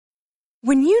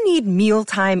When you need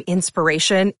mealtime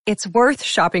inspiration, it's worth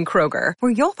shopping Kroger,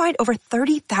 where you'll find over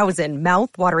 30,000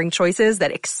 mouth-watering choices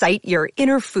that excite your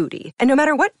inner foodie. And no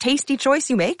matter what tasty choice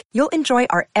you make, you'll enjoy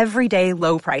our everyday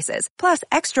low prices, plus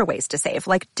extra ways to save,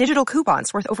 like digital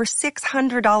coupons worth over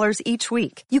 $600 each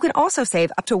week. You can also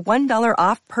save up to $1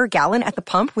 off per gallon at the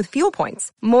pump with fuel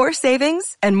points. More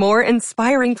savings and more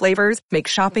inspiring flavors make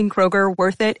shopping Kroger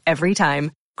worth it every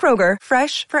time. Kroger,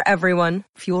 fresh for everyone.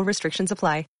 Fuel restrictions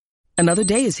apply. Another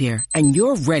day is here, and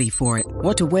you're ready for it.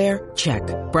 What to wear? Check.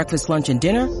 Breakfast, lunch, and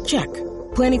dinner? Check.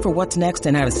 Planning for what's next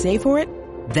and how to save for it?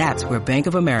 That's where Bank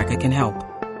of America can help.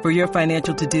 For your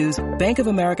financial to-dos, Bank of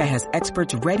America has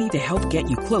experts ready to help get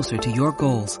you closer to your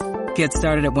goals. Get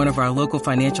started at one of our local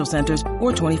financial centers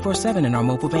or 24/7 in our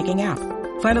mobile banking app.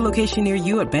 Find a location near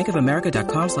you at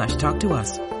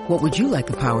bankofamerica.com/talktous. What would you like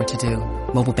the power to do?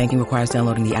 Mobile banking requires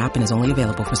downloading the app and is only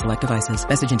available for select devices.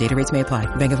 Message and data rates may apply.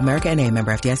 Bank of America N.A.,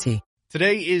 member FDIC.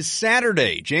 Today is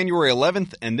Saturday, January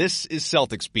 11th, and this is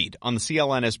Celtics Beat on the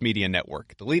CLNS Media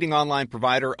Network, the leading online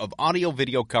provider of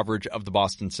audio-video coverage of the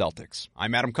Boston Celtics.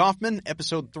 I'm Adam Kaufman,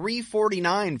 episode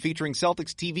 349, featuring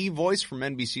Celtics TV voice from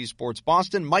NBC Sports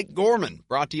Boston, Mike Gorman,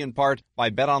 brought to you in part by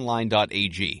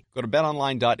BetOnline.ag. Go to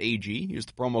BetOnline.ag, use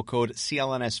the promo code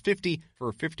CLNS50 for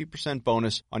a 50%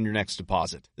 bonus on your next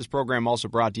deposit. This program also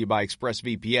brought to you by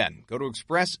ExpressVPN. Go to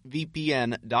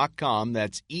expressvpn.com,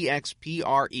 that's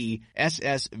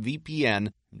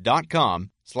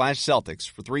EXPRESSVPN.com/Celtics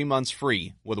for 3 months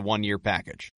free with a 1-year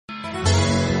package.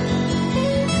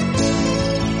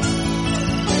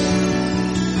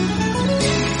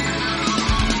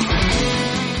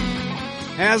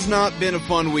 Has not been a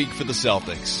fun week for the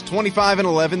Celtics.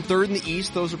 25-11, third in the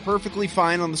East. Those are perfectly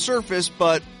fine on the surface,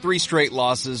 but 3 straight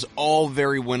losses, all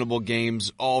very winnable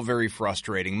games, all very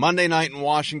frustrating. Monday night in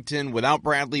Washington without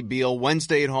Bradley Beal,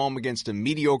 Wednesday at home against a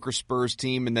mediocre Spurs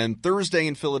team, and then Thursday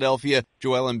in Philadelphia,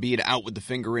 Joel Embiid out with the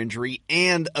finger injury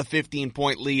and a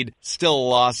 15-point lead. Still a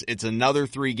loss. It's another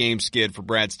 3-game skid for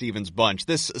Brad Stevens' bunch,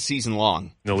 this season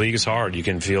long. The league is hard. You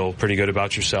can feel pretty good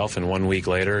about yourself, and 1 week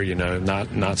later,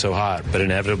 not so hot.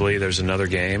 But inevitably, there's another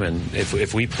game, and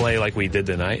if we play like we did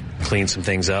tonight, clean some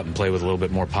things up and play with a little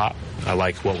bit more pop, I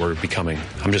like what we're becoming.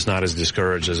 I'm just not as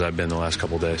discouraged as I've been the last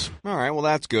couple of days. All right, well,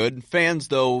 that's good. Fans,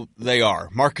 though, they are.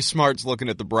 Marcus Smart's looking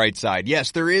at the bright side.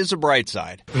 Yes, there is a bright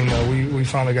side. We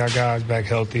finally got guys back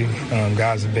healthy.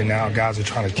 Guys have been out. Guys are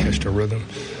trying to catch the rhythm.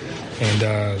 And,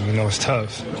 it's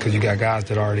tough because you got guys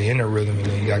that are already in the rhythm, and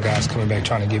then you got guys coming back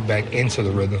trying to get back into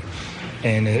the rhythm.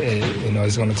 And,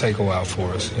 it's going to take a while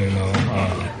for us,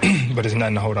 but it's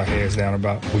nothing to hold our heads down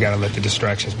about. We got to let the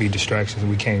distractions be distractions.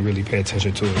 We can't really pay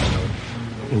attention to it,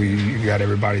 We got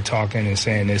everybody talking and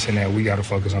saying this and that. We got to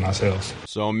focus on ourselves.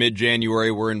 So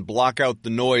mid-January, we're in block out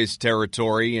the noise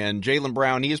territory, and Jaylen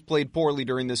Brown, he has played poorly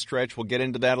during this stretch. We'll get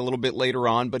into that a little bit later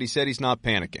on, but he said he's not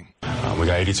panicking. We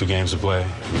got 82 games to play.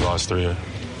 We lost 3.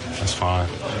 That's fine.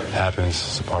 It happens.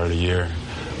 It's a part of the year.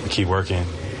 We keep working.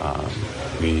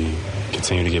 We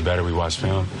continue to get better. We watch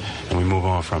film, and we move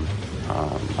on from it.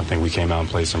 I think we came out and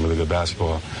played some really good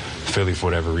basketball. Philly, for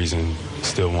whatever reason,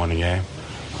 still won the game.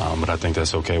 But I think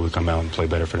that's okay. We come out and play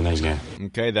better for the next game.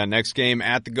 Okay, that next game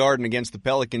at the Garden against the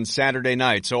Pelicans Saturday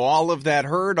night. So all of that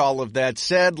heard, all of that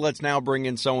said, let's now bring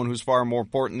in someone who's far more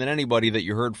important than anybody that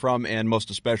you heard from, and most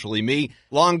especially me.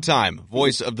 Longtime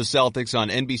voice of the Celtics on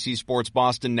NBC Sports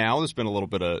Boston now. There's been a little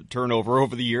bit of turnover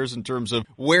over the years in terms of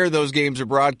where those games are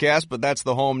broadcast, but that's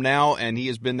the home now, and he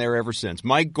has been there ever since.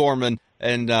 Mike Gorman,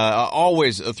 and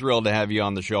always a thrill to have you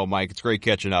on the show, Mike. It's great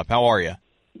catching up. How are you?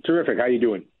 Terrific. How you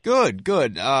doing? Good.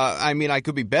 I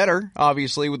could be better,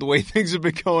 obviously, with the way things have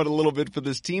been going a little bit for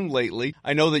this team lately.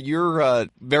 I know that you're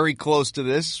very close to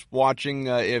this, watching,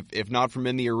 if not from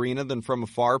in the arena, then from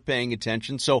afar, paying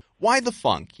attention. So why the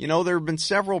funk? There have been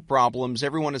several problems.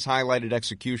 Everyone has highlighted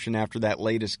execution after that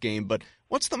latest game, but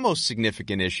what's the most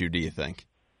significant issue, do you think?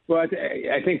 Well,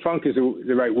 I think funk is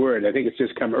the right word. I think it's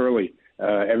just come early.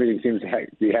 Everything seems to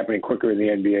be happening quicker in the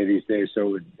NBA these days,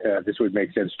 so this would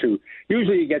make sense too.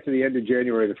 Usually you get to the end of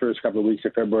January, the first couple of weeks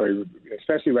of February,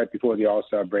 especially right before the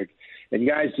All-Star break, and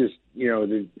guys just,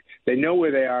 they know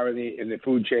where they are in the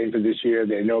food chain for this year.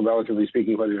 They know, relatively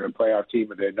speaking, whether they're a playoff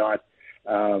team or they're not.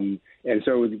 And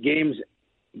so the games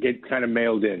get kind of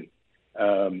mailed in.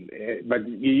 But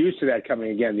you're used to that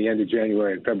coming, again, the end of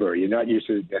January and February. You're not used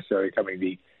to it necessarily coming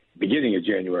the beginning of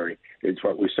January. It's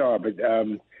what we saw. But,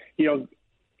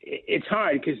 it's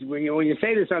hard because when you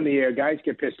say this on the air, guys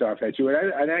get pissed off at you,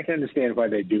 and I can understand why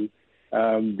they do,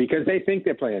 because they think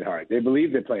they're playing hard. They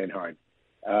believe they're playing hard.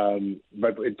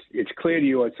 But it's clear to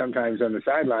you sometimes on the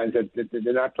sidelines that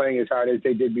they're not playing as hard as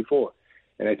they did before.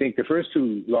 And I think the first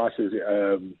 2 losses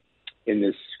in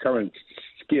this current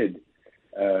skid.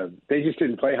 They just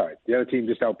didn't play hard. The other team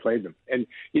just outplayed them. And,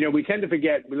 we tend to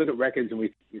forget, we look at records and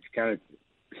we kind of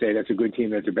say that's a good team,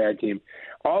 that's a bad team.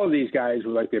 All of these guys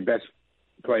were like their best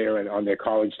player on their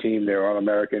college team. They're all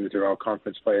Americans. They're all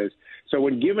conference players. So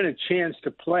when given a chance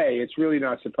to play, it's really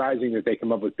not surprising that they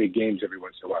come up with big games every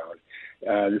once in a while.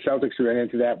 The Celtics ran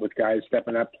into that with guys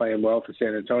stepping up, playing well for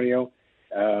San Antonio.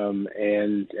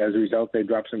 And as a result, they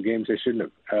dropped some games they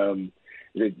shouldn't have.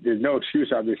 There's no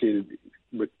excuse, obviously,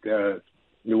 with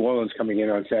New Orleans coming in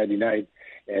on Saturday night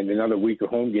and another week of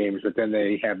home games, but then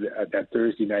they have that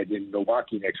Thursday night in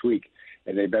Milwaukee next week,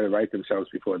 and they better right themselves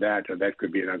before that, or that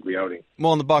could be an ugly outing.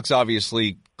 Well, and the Bucks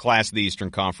obviously class of the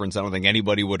Eastern Conference. I don't think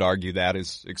anybody would argue that,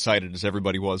 as excited as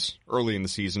everybody was early in the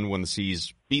season when the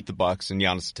C's beat the Bucks and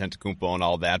Giannis Antetokounmpo and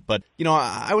all that. But,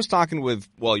 I was talking with,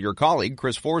 your colleague,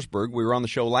 Chris Forsberg. We were on the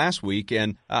show last week,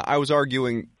 and I was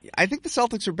arguing, I think the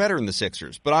Celtics are better than the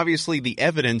Sixers, but obviously the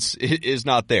evidence is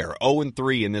not there.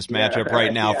 0-3 in this matchup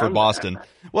right now for Boston.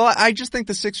 Well, I just think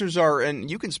the Sixers are,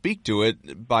 and you can speak to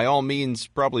it by all means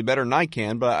probably better than I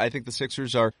can, but I think the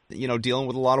Sixers are, dealing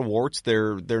with a lot of warts.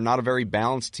 They're not a very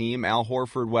balanced team. Al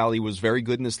Horford, while he was very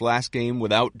good in this last game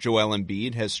without Joel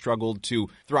Embiid, has struggled to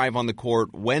thrive on the court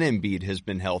when Embiid has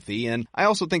been healthy. And I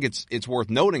also think it's worth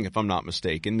noting, if I'm not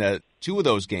mistaken, that two of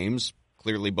those games,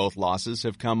 clearly both losses,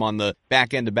 have come on the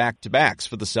back end of back-to-backs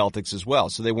for the Celtics as well.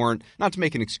 So they weren't, not to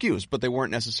make an excuse, but they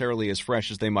weren't necessarily as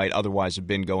fresh as they might otherwise have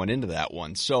been going into that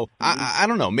one. So I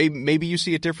don't know. Maybe you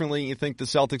see it differently and you think the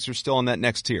Celtics are still on that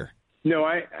next tier. No,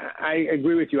 I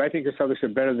agree with you. I think the Celtics are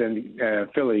better than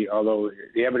Philly, although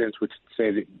the evidence would say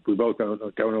that we both don't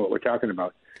know what we're talking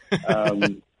about.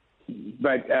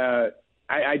 But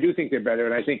I do think they're better,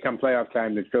 and I think come playoff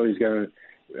time that Philly's going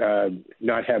to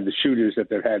not have the shooters that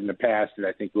they've had in the past, and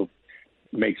I think will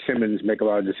make Simmons make a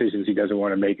lot of decisions he doesn't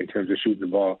want to make in terms of shooting the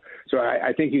ball. So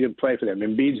I think you can play for them.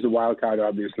 Embiid's the wild card,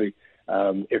 obviously.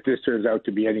 If this turns out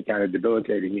to be any kind of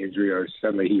debilitating injury or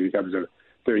suddenly he becomes a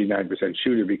 39%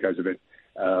 shooter because of it,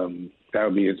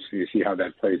 that'll be interesting to see how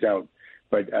that plays out.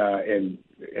 But and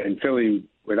Philly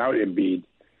without Embiid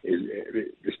is,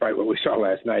 despite what we saw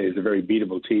last night, is a very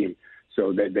beatable team.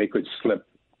 So that they could slip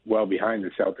well behind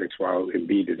the Celtics while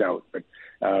Embiid is out. But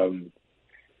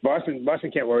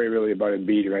Boston can't worry really about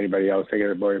Embiid or anybody else. They got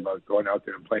to worry about going out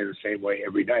there and playing the same way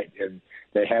every night. And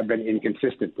they have been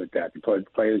inconsistent with that. The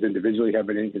players individually have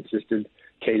been inconsistent.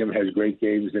 Tatum has great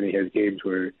games, and he has games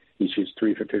where he shoots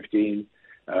 3 for 15.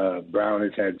 Brown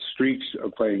has had streaks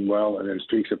of playing well and then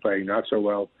streaks of playing not so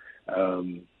well.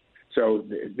 So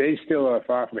they still are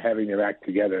far from having their act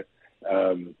together.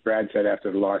 Brad said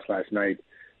after the loss last night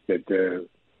that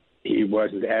he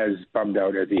wasn't as bummed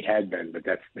out as he had been, but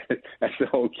that's the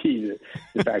whole key,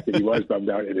 the fact that he was bummed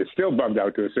out and is still bummed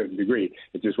out to a certain degree.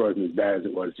 It just wasn't as bad as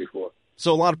it was before.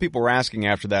 So a lot of people were asking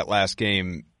after that last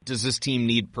game, does this team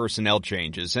need personnel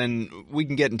changes? And we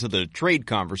can get into the trade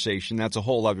conversation. That's a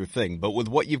whole other thing. But with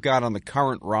what you've got on the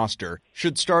current roster,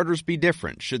 should starters be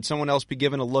different? Should someone else be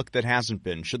given a look that hasn't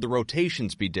been? Should the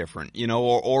rotations be different?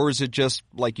 Or is it just,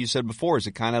 like you said before, is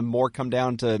it kind of more come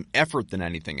down to effort than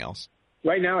anything else?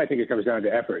 Right now, I think it comes down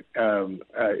to effort.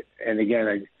 And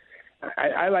again,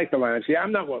 I like the lineup. See,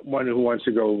 I'm not one who wants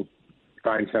to go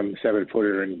find some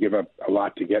 7-footer and give up a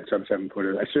lot to get some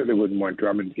 7-footer. I certainly wouldn't want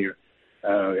Drummond here.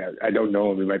 I don't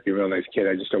know him. He might be a real nice kid.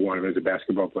 I just don't want him as a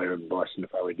basketball player in Boston if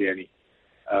I were Danny.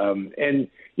 And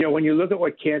when you look at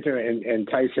what Cantor and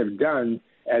Tice have done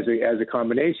as a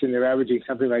combination, they're averaging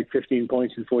something like 15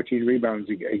 points and 14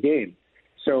 rebounds a game.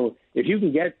 So if you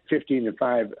can get 15 and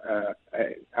 5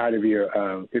 out of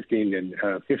your 15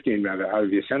 out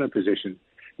of your center position,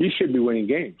 you should be winning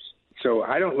games. So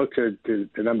I don't look to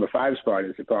the number 5 spot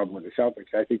as the problem with the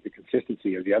Celtics. I think the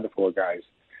consistency of the other 4 guys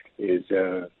is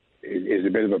a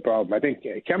bit of a problem. I think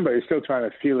Kemba is still trying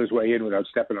to feel his way in without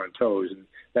stepping on toes, and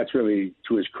that's really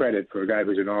to his credit for a guy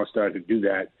who's an all-star to do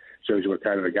that. Shows you what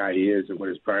kind of a guy he is and what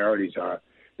his priorities are.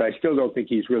 But I still don't think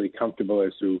he's really comfortable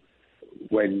as to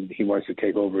when he wants to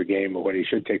take over a game or when he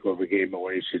should take over a game or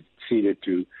when he should cede it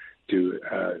to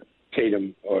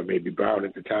Tatum or maybe Brown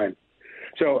at the time.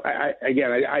 So, I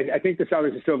think the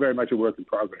Celtics are still very much a work in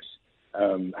progress.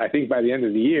 I think by the end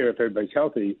of the year, if everybody's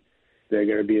healthy, they're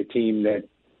going to be a team that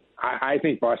I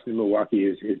think Boston and Milwaukee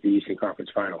is the Eastern Conference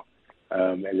Final.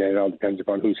 And then it all depends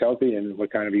upon who's healthy and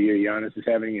what kind of a year Giannis is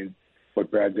having and what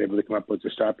Brad's able to come up with to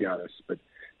stop Giannis. But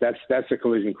that's the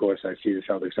collision course I see the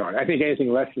Celtics on. I think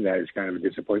anything less than that is kind of a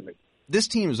disappointment. This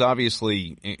team is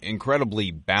obviously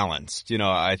incredibly balanced.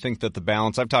 I think that the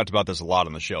balance, I've talked about this a lot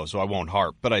on the show, so I won't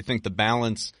harp, but I think the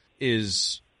balance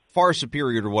is far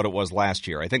superior to what it was last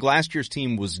year. I think last year's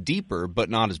team was deeper, but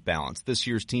not as balanced. This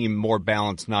year's team, more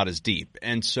balanced, not as deep.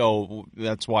 And so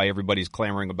that's why everybody's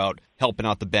clamoring about helping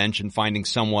out the bench and finding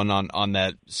someone on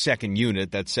that second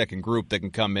unit, that second group that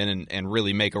can come in and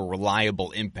really make a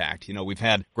reliable impact. You know, we've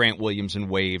had Grant Williams in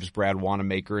waves, Brad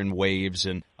Wanamaker in waves,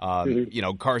 and, you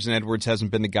know, Carson Edwards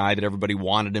hasn't been the guy that everybody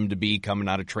wanted him to be coming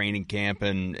out of training camp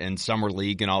and summer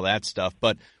league and all that stuff.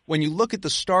 But when you look at the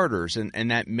starters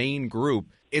and that main group,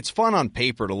 it's fun on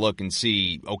paper to look and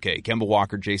see, okay, Kemba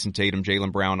Walker, Jason Tatum,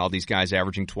 Jaylen Brown, all these guys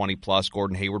averaging 20-plus,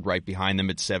 Gordon Hayward right behind them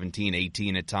at 17,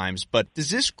 18 at times. But does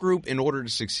this group, in order to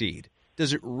succeed,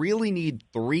 does it really need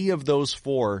 3 of those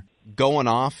 4 going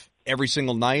off every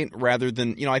single night rather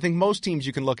than, you know, I think most teams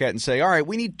you can look at and say, all right,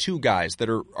 we need 2 guys that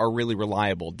are really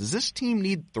reliable. Does this team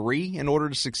need 3 in order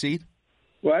to succeed?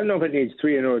 Well, I don't know if it needs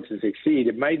 3 in order to succeed.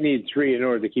 It might need 3 in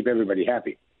order to keep everybody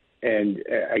happy. And,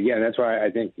 again, that's why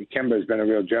I think Kemba has been a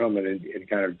real gentleman in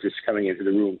kind of just coming into the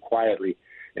room quietly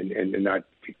and not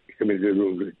coming into the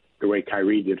room the way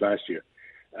Kyrie did last year.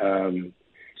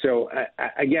 So,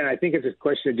 again, I think it's a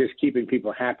question of just keeping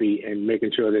people happy and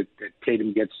making sure that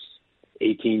Tatum gets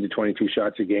 18 to 22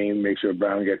 shots a game, make sure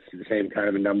Brown gets the same kind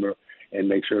of a number, and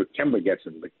make sure Kemba gets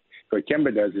them. But what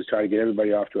Kemba does is try to get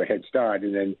everybody off to a head start,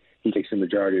 and then he takes the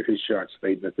majority of his shots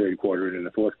late in the third quarter and in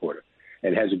the fourth quarter,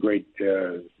 and has a great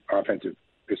offensive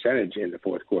percentage in the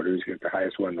fourth quarter. He's got the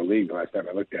highest one in the league the last time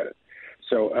I looked at it.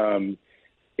 So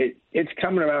it's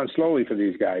coming around slowly for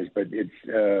these guys, but it's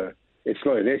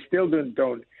slowly. They still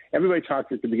don't. Everybody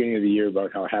talked at the beginning of the year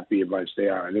about how happy a bunch they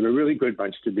are, and they're a really good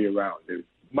bunch to be around. They're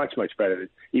much, much better,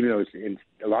 even though it's, in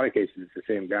a lot of cases it's the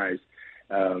same guys.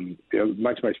 They're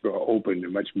much, much more open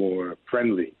and much more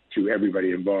friendly to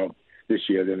everybody involved this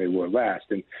year than they were last.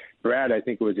 And Brad, I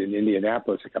think, was in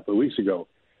Indianapolis a couple of weeks ago.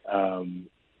 Some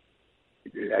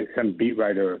beat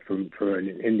writer for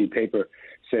an indie paper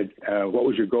said, what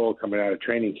was your goal coming out of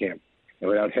training camp? And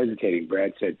without hesitating,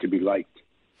 Brad said, to be liked.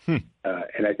 And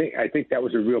I think that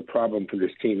was a real problem for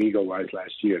this team ego-wise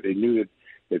last year. They knew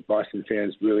that Boston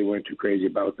fans really weren't too crazy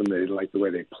about them. They didn't like the way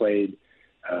they played.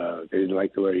 They didn't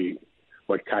like the way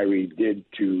what Kyrie did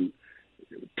to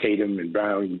Tatum and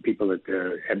Brown, people that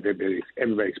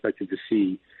everybody expected to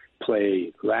see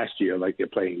play last year like they're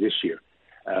playing this year.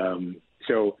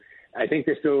 So I think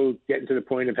they're still getting to the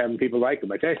point of having people like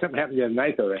them. I tell you something happened the other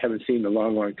night, though, I haven't seen in a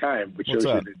long, long time, which shows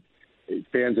you that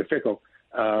fans are fickle.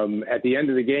 At the end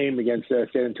of the game against San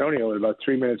Antonio, with about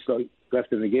 3 minutes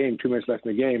left in the game, 2 minutes left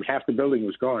in the game, half the building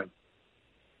was gone.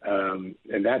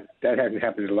 And that hasn't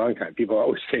happened in a long time. People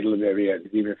always stay to live there,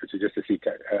 even if it's just to see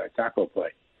Taco play.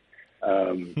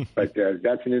 But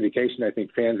that's an indication. I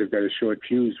think fans have got a short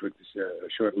fuse with this, a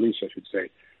short leash, I should say,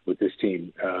 with this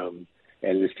team.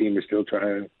 And this team is still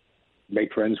trying to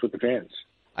make friends with the fans.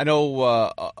 I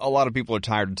know a lot of people are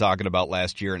tired of talking about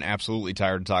last year and absolutely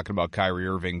tired of talking about Kyrie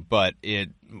Irving, but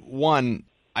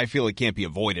I feel it can't be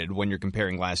avoided when you're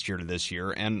comparing last year to this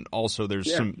year, and also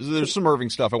there's some Irving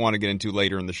stuff I want to get into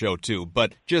later in the show too.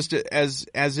 But just as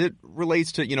it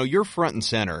relates to, you're front and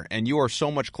center, and you are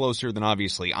so much closer than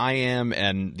obviously I am,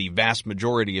 and the vast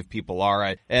majority of people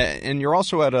are. And you're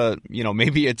also at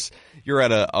maybe you're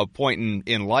at a point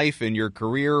in life in your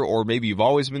career, or maybe you've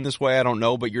always been this way. I don't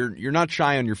know, but you're not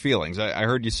shy on your feelings. I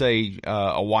heard you say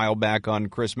a while back on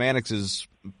Chris Mannix's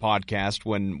podcast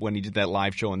when he did that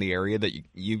live show in the area that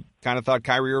you kind of thought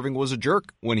Kyrie Irving was a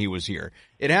jerk when he was here.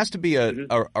 It has to be a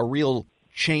real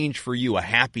change for you, a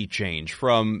happy change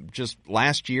from just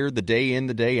last year, the day in,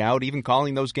 the day out, even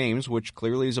calling those games, which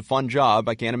clearly is a fun job.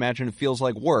 I can't imagine it feels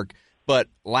like work, but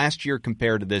last year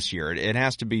compared to this year, it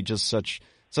has to be just such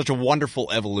a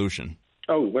wonderful evolution.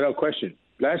 Oh, without question.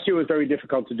 Last year was very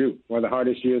difficult to do. One of the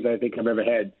hardest years I think I've ever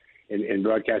had in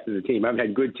broadcasting the team. I've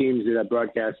had good teams that I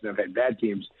broadcast, and I've had bad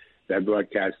teams that I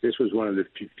broadcast. This was one of the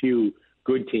few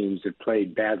good teams that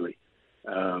played badly.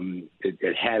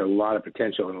 It had a lot of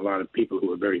potential and a lot of people who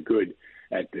were very good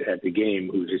at the game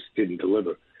who just didn't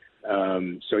deliver.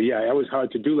 It was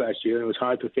hard to do last year, and it was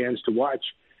hard for fans to watch.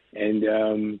 And,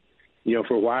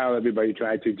 for a while, everybody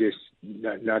tried to just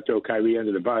not throw Kyrie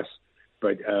under the bus.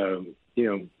 But,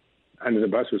 under the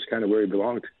bus was kind of where he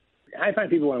belonged. I find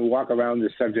people want to walk around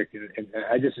this subject, and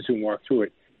I just assume walk through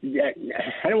it.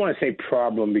 I don't want to say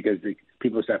problem because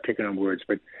people start picking on words,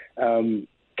 but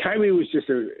Kyrie was just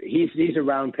he's a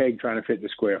round peg trying to fit in the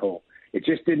square hole. It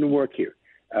just didn't work here.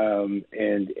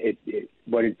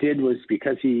 What it did was,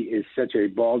 because he is such a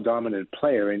ball-dominant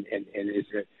player, and it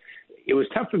was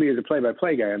tough for me as a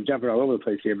play-by-play guy. I'm jumping all over the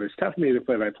place here, but it's tough for me as a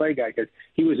play-by-play guy because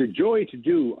he was a joy to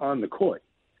do on the court,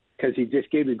 because he just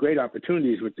gave me great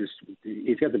opportunities with this.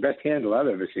 He's got the best handle I've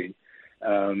ever seen.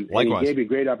 And Likewise. he gave you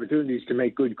great opportunities to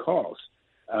make good calls.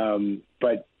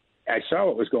 But I saw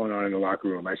what was going on in the locker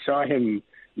room. I saw him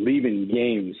leaving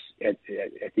games at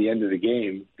the end of the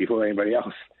game before anybody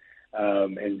else,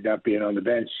 and not being on the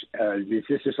bench. There's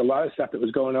just a lot of stuff that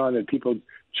was going on that people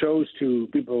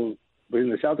within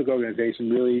the Celtic organization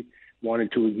really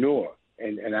wanted to ignore.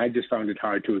 And I just found it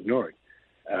hard to ignore it.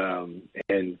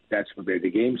 And that's what made the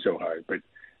game so hard. But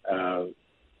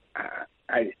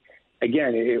I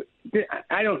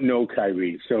don't know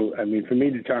Kyrie. So, I mean, for me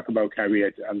to talk about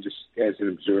Kyrie, I'm just as an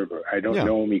observer. I don't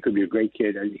know him. He could be a great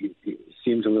kid. He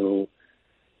seems a little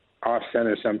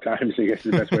off-center sometimes, I guess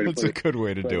is the best way to put it. That's a good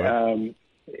way to do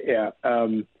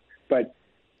it. But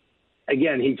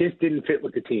again, he just didn't fit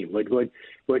with the team.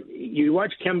 What you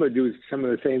watch Kemba do is some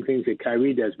of the same things that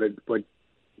Kyrie does, but what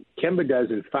Kemba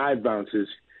does in 5 bounces,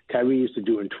 Kyrie used to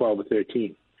do in 12 or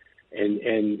 13.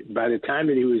 And by the time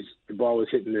that the ball was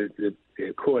hitting the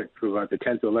court for about the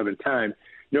 10th or 11th time,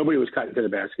 nobody was cutting to the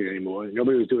basket anymore.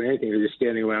 Nobody was doing anything. They were just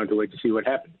standing around to wait to see what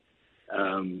happened.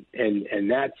 And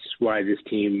that's why this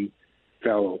team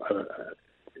fell,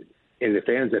 in the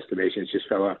fans' estimations, just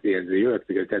fell off the end of the earth,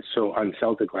 because that's so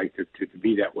un-Celtic-like to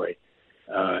be that way,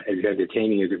 as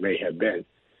entertaining as it may have been.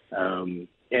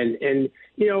 And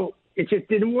you know, it just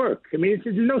didn't work. I mean,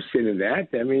 there's no sin in that.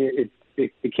 I mean,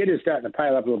 the kid is starting to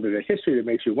pile up a little bit of history that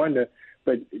makes you wonder,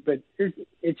 but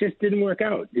it just didn't work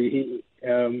out. He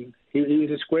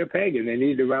was a square peg, and they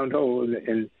needed a round hole,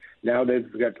 and now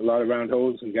they've got a lot of round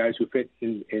holes and guys who fit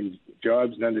in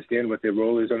jobs and understand what their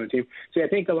role is on the team. See, I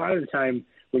think a lot of the time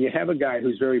when you have a guy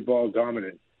who's very ball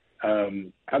dominant,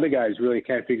 other guys really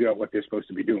can't figure out what they're supposed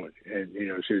to be doing. And, you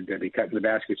know, should they be cutting the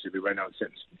basket? Should they be running out and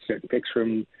setting picks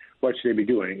from? What should they be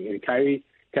doing? And Kyrie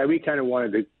kind of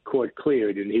wanted the court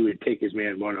cleared, and he would take his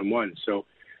man one-on-one. So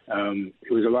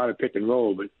it was a lot of pick and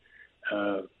roll, but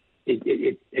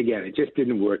it just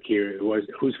didn't work here. It was,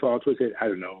 whose fault was it? I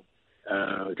don't know.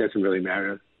 It doesn't really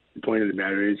matter. The point of the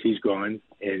matter is he's gone,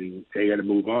 and they got to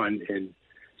move on. And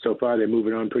so far, they're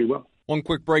moving on pretty well. One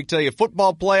quick break, tell you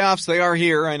football playoffs, they are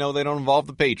here. I know they don't involve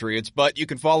the Patriots, but you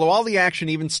can follow all the action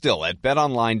even still at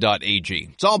betonline.ag.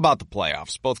 It's all about the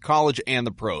playoffs, both college and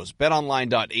the pros.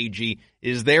 Betonline.ag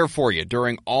is there for you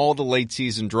during all the late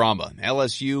season drama.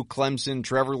 LSU, Clemson,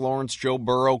 Trevor Lawrence, Joe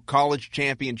Burrow, college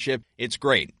championship. It's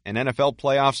great. And NFL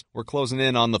playoffs, we're closing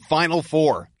in on the Final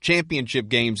Four championship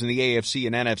games in the AFC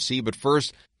and NFC, but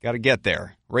first, got to get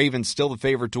there. Ravens still the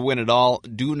favorite to win it all.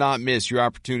 Do not miss your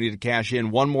opportunity to cash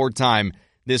in one more time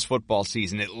this football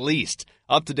season, at least.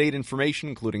 Up-to-date information,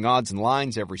 including odds and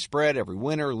lines, every spread, every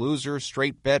winner, loser,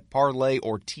 straight bet, parlay,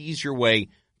 or tease your way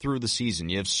through the season.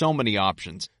 You have so many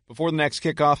options. Before the next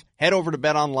kickoff, head over to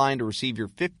BetOnline to receive your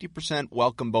 50%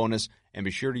 welcome bonus, and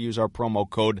be sure to use our promo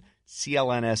code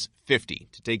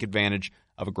CLNS50 to take advantage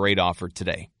of a great offer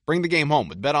today. Bring the game home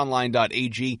with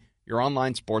BetOnline.ag, your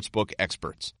online sportsbook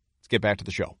experts. Let's get back to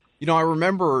the show. You know, I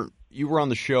remember you were on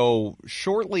the show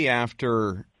shortly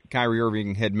after Kyrie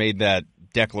Irving had made that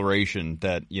declaration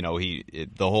that, you know,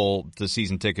 the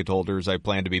season ticket holders, I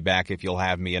plan to be back if you'll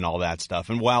have me and all that stuff.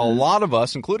 And while a lot of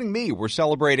us, including me, were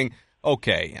celebrating,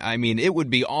 okay, I mean, it would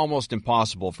be almost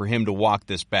impossible for him to walk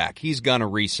this back. He's going to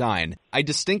re-sign. I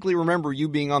distinctly remember you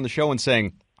being on the show and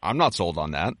saying, I'm not sold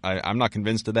on that. I'm not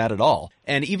convinced of that at all.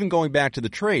 And even going back to the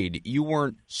trade, you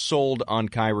weren't sold on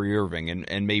Kyrie Irving,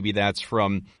 and maybe that's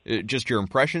from just your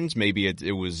impressions. Maybe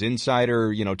it was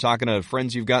insider, you know, talking to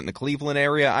friends you've got in the Cleveland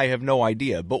area. I have no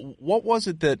idea. But what was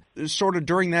it that sort of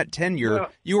during that tenure,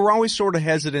 you were always sort of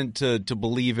hesitant to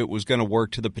believe it was going to work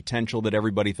to the potential that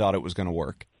everybody thought it was going to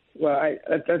work? Well,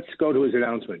 let's go to his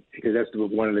announcement, because that's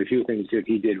one of the few things that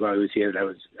he did while he was here that I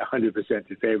was 100%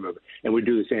 in favor of, and would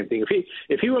do the same thing.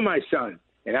 If he were my son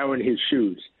and I were in his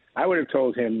shoes, I would have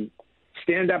told him,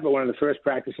 stand up at one of the first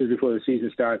practices before the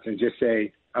season starts and just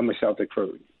say, I'm a Celtic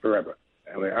forever.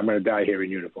 I'm going to die here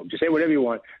in uniform. Just say whatever you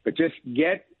want, but just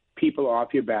get people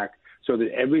off your back so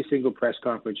that every single press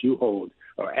conference you hold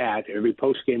or at, every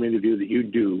post-game interview that you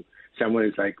do, someone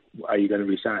is like, are you going to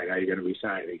resign? Are you going to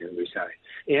resign? Are you going to resign?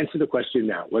 Answer the question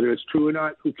now. Whether it's true or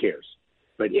not, who cares?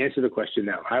 But answer the question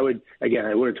now. I would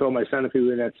have told my son if he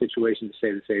were in that situation to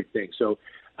say the same thing. So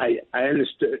I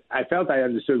understood. I felt I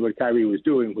understood what Kyrie was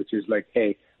doing, which is like,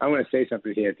 hey, I want to say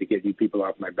something here to get you people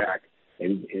off my back.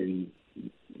 And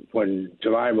when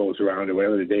July rolls around or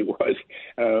whatever the date was,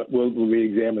 we'll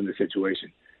re-examine the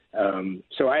situation.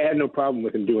 So I had no problem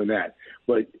with him doing that.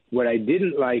 But what I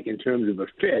didn't like in terms of a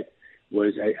fit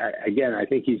was, I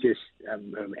think he's just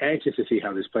I'm anxious to see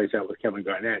how this plays out with Kevin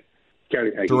Garnett.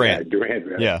 Durant.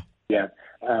 Yeah.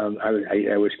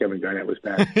 I wish Kevin Garnett was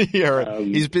back. Yeah, right.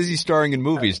 He's busy starring in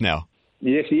movies now.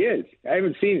 Yes, he is. I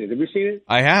haven't seen it. Have you seen it?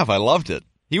 I have. I loved it.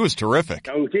 He was terrific.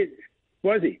 Oh,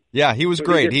 was he? Yeah, he was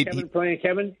great. Kevin playing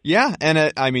Kevin? Yeah,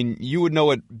 and I mean, you would know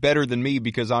it better than me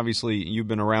because obviously you've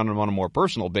been around him on a more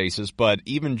personal basis. But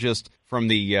even just from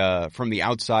the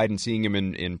outside and seeing him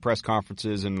in press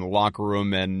conferences and in the locker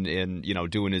room and in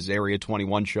doing his Area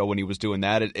 21 show when he was doing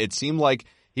that, it seemed like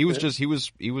he was just he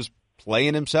was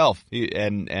playing himself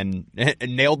and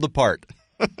nailed the part.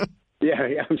 Yeah,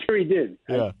 I'm sure he did.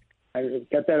 Yeah. I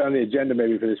got that on the agenda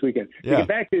maybe for this weekend. Yeah. To get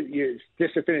back to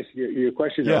just to finish your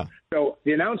question, yeah. So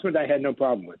the announcement I had no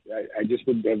problem with. I just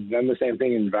would have done the same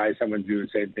thing and advised someone to do the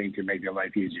same thing to make their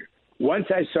life easier. Once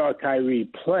I saw Kyrie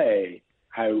play,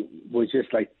 I was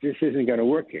just like, this isn't going to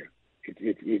work here.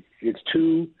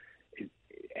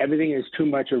 Everything is too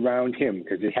much around him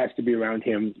because it has to be around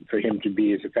him for him to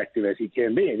be as effective as he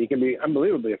can be, and he can be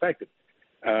unbelievably effective.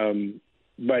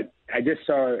 But I just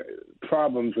saw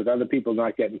problems with other people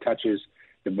not getting touches.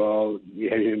 The ball,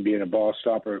 him being a ball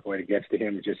stopper, when it gets to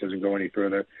him, it just doesn't go any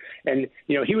further. And,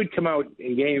 he would come out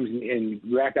in games and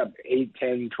rack up 8,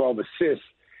 10, 12 assists.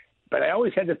 But I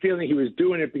always had the feeling he was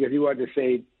doing it because he wanted to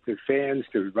say to fans,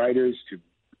 to writers, to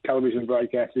television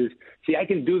broadcasters, see, I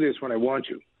can do this when I want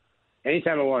to.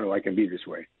 Anytime I want to, I can be this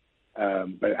way.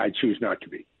 But I choose not to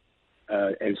be.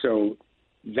 And so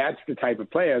that's the type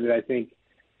of player that I think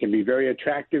can be very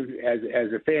attractive as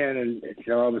a fan, and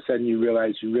all of a sudden you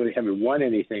realize you really haven't won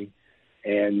anything,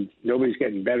 and nobody's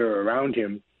getting better around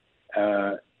him,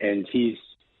 and he's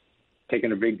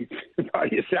taking a big part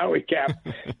of your salary cap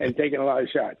and taking a lot of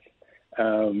shots.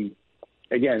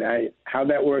 Again, how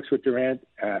that works with Durant,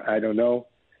 I don't know,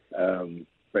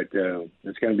 but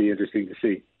it's going to be interesting to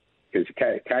see because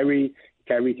Kyrie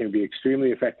can be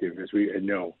extremely effective, as we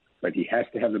know, but he has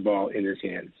to have the ball in his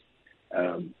hands.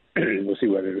 We'll see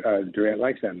whether Durant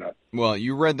likes that or not. Well,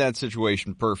 you read that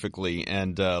situation perfectly,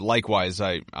 and likewise,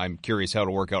 I'm curious how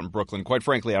it'll work out in Brooklyn. Quite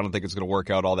frankly, I don't think it's going to work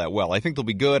out all that well. I think they'll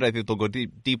be good. I think they'll go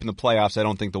deep in the playoffs. I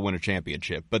don't think they'll win a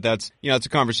championship, but that's it's a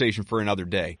conversation for another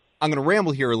day. I'm going to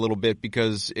ramble here a little bit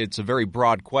because it's a very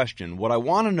broad question. What I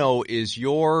want to know is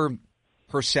your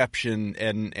perception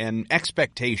and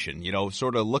expectation,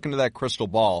 sort of look into that crystal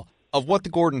ball of what the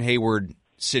Gordon Hayward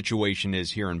situation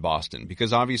is here in Boston,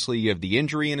 because obviously you have the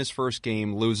injury in his first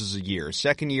game, loses a year.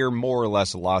 Second year, more or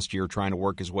less a lost year, trying to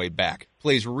work his way back.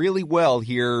 Plays really well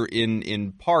here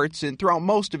in parts, and throughout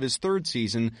most of his third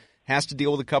season, has to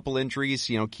deal with a couple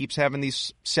injuries, keeps having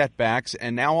these setbacks,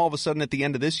 and now all of a sudden at the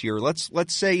end of this year, let's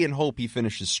say and hope he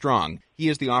finishes strong. He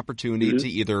has the opportunity to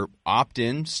either opt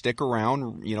in, stick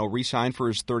around, re-sign for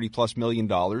his $30+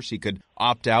 million. He could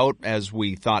opt out, as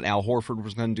we thought Al Horford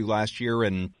was going to do last year,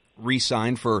 and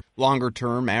re-sign for longer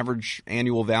term, average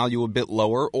annual value a bit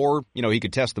lower, or, he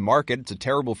could test the market. It's a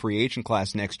terrible free agent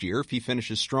class next year. If he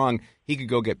finishes strong, he could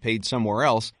go get paid somewhere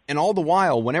else. And all the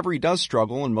while, whenever he does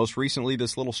struggle, and most recently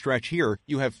this little stretch here,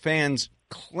 you have fans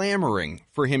clamoring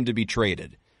for him to be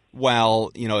traded.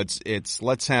 While, it's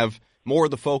let's have more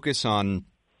of the focus on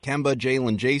Kemba,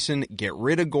 Jalen, Jason, get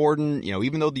rid of Gordon.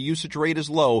 Even though the usage rate is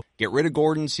low, get rid of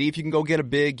Gordon, see if you can go get a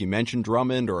big. You mentioned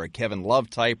Drummond or a Kevin Love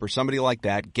type or somebody like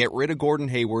that. Get rid of Gordon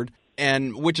Hayward,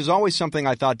 and which is always something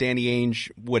I thought Danny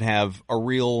Ainge would have a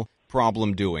real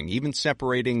problem doing, even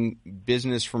separating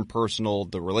business from personal,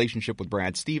 the relationship with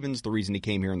Brad Stevens, the reason he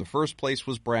came here in the first place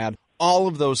was Brad, all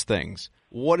of those things.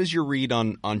 What is your read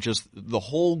on just the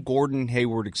whole Gordon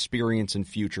Hayward experience and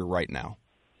future right now?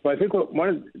 Well, I think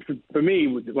for me,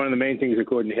 one of the main things that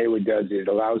Gordon Hayward does is it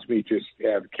allows me to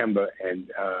have Kemba and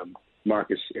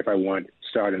Marcus, if I want,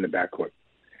 start in the backcourt,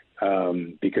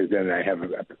 because then I have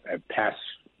a pass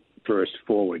first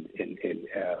forward in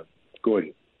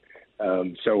Gordon.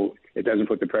 So it doesn't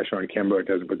put the pressure on Kemba. It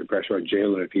doesn't put the pressure on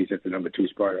Jalen if he's at the number 2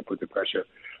 spot. I put the pressure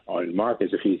on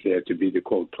Marcus if he's there to be the,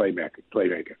 quote,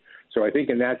 playmaker. So I think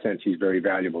in that sense he's very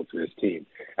valuable to this team.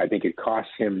 I think it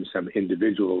costs him some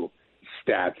individual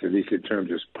stats, at least in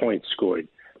terms of points scored,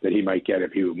 that he might get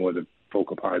if he were more the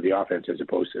focal part of the offense as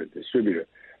opposed to a distributor.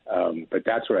 But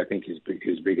that's what I think his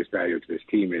biggest value to this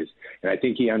team is. And I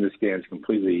think he understands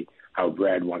completely how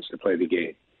Brad wants to play the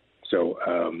game. So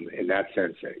in that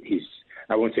sense,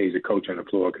 I won't say he's a coach on the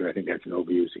floor because I think that's an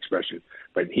overused expression,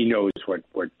 but he knows what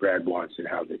Brad wants and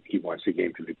how he wants the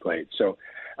game to be played. So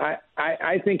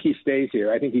I think he stays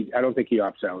here. I don't think he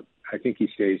opts out. I think he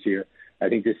stays here. I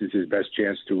think this is his best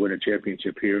chance to win a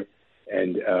championship here,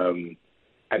 and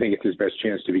I think it's his best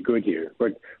chance to be good here.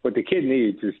 But what the kid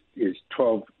needs is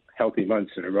 12 healthy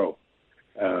months in a row,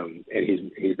 and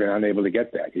he's been unable to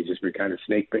get that. He's just been kind of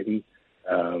snake bitten.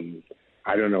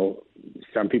 I don't know.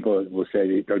 Some people will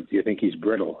say, "Do you think he's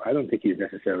brittle?" I don't think he's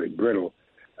necessarily brittle.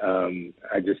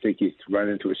 I just think he's run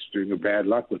into a string of bad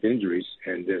luck with injuries,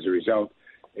 and as a result,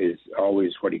 is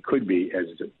always what he could be.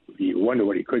 You wonder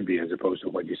what he could be as opposed to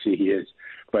what you see he is.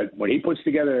 But when he puts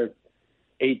together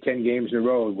 8-10 games in a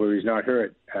row where he's not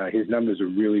hurt, his numbers are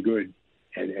really good,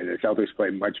 and the Celtics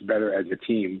play much better as a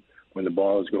team when the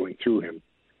ball is going through him.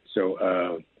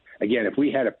 So, again, if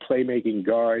we had a playmaking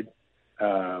guard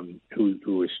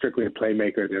who is strictly a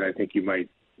playmaker, then I think you might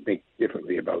think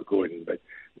differently about Gordon. But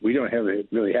we don't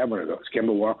really have one of those.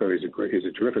 Kemba Walker is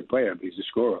a terrific player, but he's a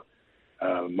scorer.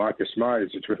 Marcus Smart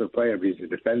is a terrific player, but he's a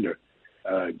defender.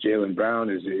 Jaylen Brown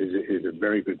is a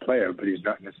very good player, but he's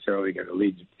not necessarily going to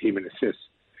lead the team in assists.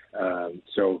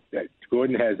 So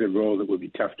Gordon has a role that would be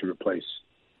tough to replace.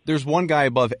 There's one guy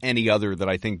above any other that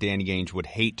I think Danny Ainge would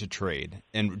hate to trade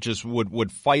and just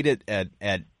would fight it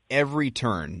at every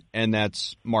turn, and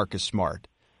that's Marcus Smart.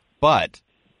 But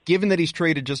given that he's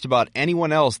traded just about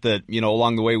anyone else that,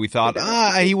 along the way we thought,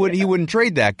 he wouldn't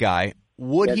trade that guy.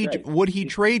 Would he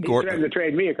trade Gordon? He's trying to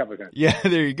trade me a couple of times. Yeah,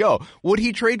 there you go. Would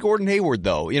he trade Gordon Hayward,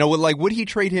 though? Would he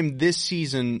trade him this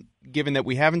season, given that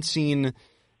we haven't seen,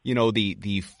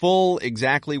 the full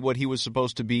exactly what he was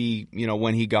supposed to be,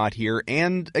 when he got here?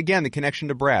 And, again, the connection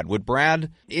to Brad. Would Brad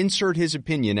insert his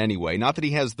opinion anyway? Not that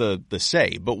he has the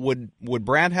say, but would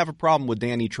Brad have a problem with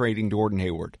Danny trading Gordon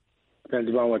Hayward? Depends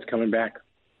upon what's coming back.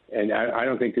 And I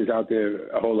don't think there's out there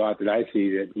a whole lot that I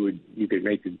see that you could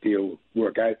make the deal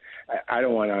work. I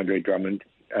don't want Andre Drummond.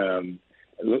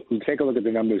 Take a look at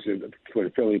the numbers for the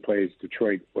Philly plays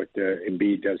Detroit, what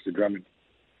Embiid does to Drummond.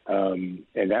 And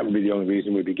that would be the only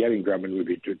reason we'd be getting Drummond would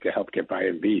be to help get by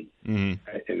Embiid in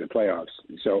the playoffs.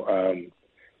 So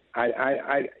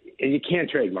and you can't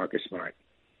trade Marcus Smart.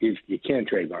 You can't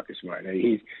trade Marcus Smart.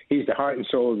 He's the heart and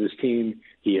soul of this team.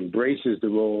 He embraces the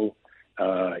role.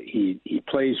 He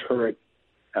plays hurt.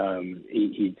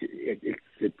 It's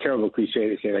a terrible cliche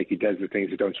to say like he does the things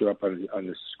that don't show up on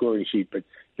the scoring sheet, but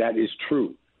that is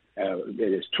true.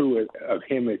 It is true of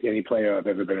him as any player I've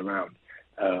ever been around.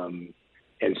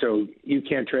 And so you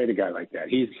can't trade a guy like that.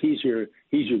 He's your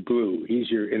glue. He's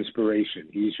your inspiration.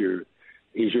 He's your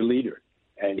leader,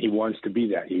 and he wants to be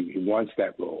that. He wants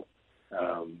that role.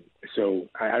 So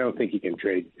I don't think you can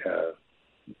trade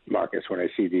Marcus when I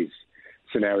see these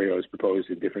scenarios proposed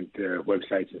in different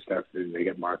websites and stuff, and they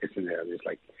get Marcus in there, and it's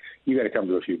like, you got to come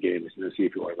to a few games and see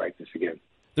if you want to write this again.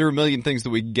 There are a million things that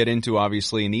we can get into,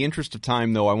 obviously. In the interest of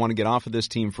time, though, I want to get off of this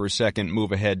team for a second,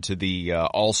 move ahead to the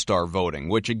All-Star voting,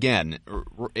 which, again,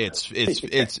 it's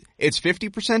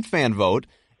 50% fan vote,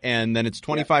 and then it's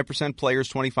 25%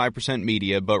 players, 25%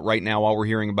 media, but right now all we're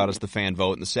hearing about is the fan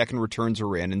vote, and the second returns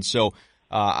are in, and so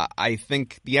I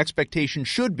think the expectation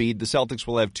should be the Celtics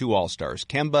will have two All-Stars,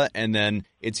 Kemba, and then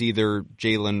it's either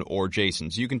Jaylen or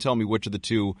Jason. So you can tell me which of the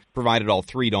two, provided all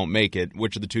three don't make it,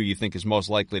 which of the two you think is most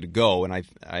likely to go. And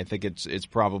I think it's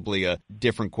probably a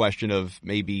different question of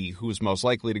maybe who's most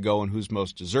likely to go and who's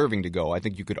most deserving to go. I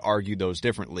think you could argue those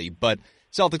differently. But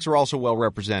Celtics are also well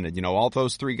represented. All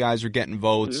those three guys are getting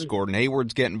votes. Mm-hmm. Gordon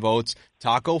Hayward's getting votes.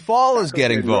 Taco Fall is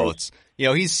getting votes.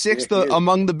 He's sixth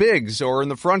among the bigs or in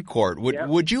the front court.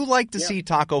 Would you like to see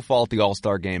Taco Fall at the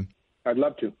All-Star game? I'd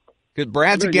love to. Because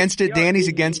Brad's against it, Danny's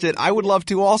against it. I would love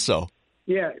to also.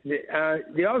 Yeah,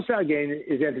 the All-Star game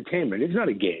is entertainment. It's not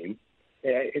a game.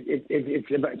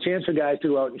 It's a chance for guys to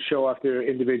go out and show off their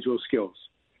individual skills.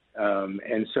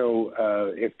 And so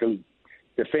if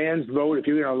the fans vote, if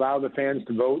you're going to allow the fans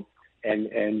to vote,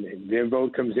 and their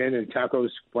vote comes in, and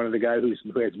Taco's one of the guys who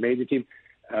has made the team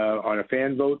on a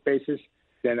fan vote basis,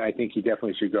 then I think he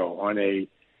definitely should go.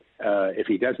 If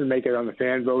he doesn't make it on the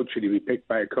fan vote, should he be picked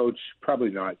by a coach?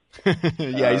 Probably not.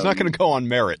 Yeah, he's not going to go on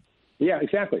merit. Yeah,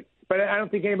 exactly. But I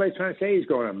don't think anybody's trying to say he's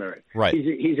going on merit. Right.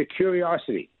 He's a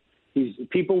curiosity.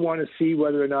 People want to see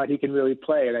whether or not he can really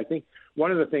play. And I think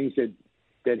one of the things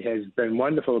that has been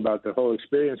wonderful about the whole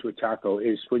experience with Taco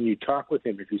is when you talk with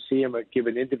him, if you see him give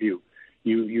an interview,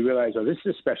 you realize, this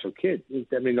is a special kid.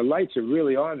 I mean, the lights are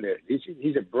really on there.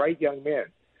 He's a bright young man.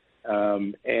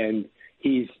 And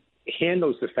he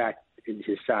handles the fact in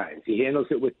his size. He handles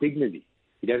it with dignity.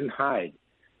 He doesn't hide.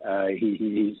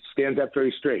 He stands up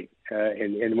very straight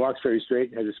and walks very straight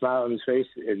and has a smile on his face.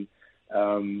 And,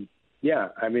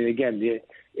 I mean, again,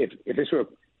 if this were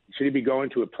 – should he be going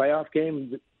to a playoff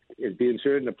game? Is be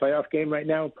inserted in a playoff game right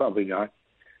now? Probably not.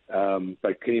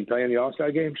 But can he play in the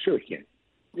All-Star game? Sure he can.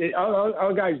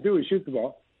 All guys do is shoot the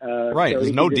ball. Right, so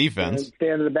there's no defense.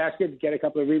 Stay under the basket, get a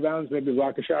couple of rebounds, maybe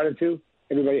block a shot or two.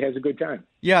 everybody has a good time.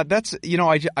 Yeah, that's,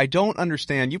 I don't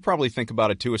understand. You probably think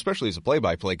about it too, especially as a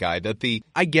play-by-play guy, that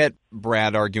I get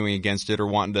Brad arguing against it or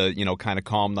wanting to, kind of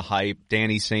calm the hype.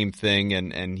 Danny, same thing.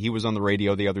 And he was on the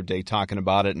radio the other day talking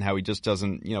about it and how he just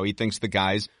doesn't, he thinks the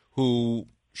guys who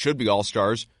should be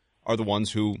all-stars are the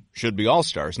ones who should be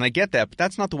all-stars. And I get that, but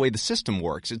that's not the way the system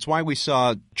works. It's why we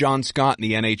saw John Scott in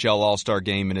the NHL All-Star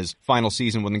Game in his final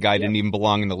season when the guy didn't even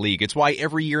belong in the league. It's why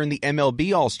every year in the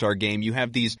MLB All-Star Game you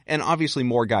have these, and obviously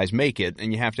more guys make it,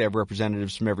 and you have to have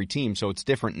representatives from every team, so it's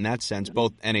different in that sense,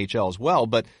 both NHL as well,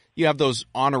 but you have those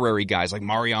honorary guys like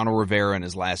Mariano Rivera in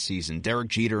his last season, Derek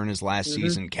Jeter in his last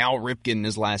season, Cal Ripken in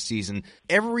his last season.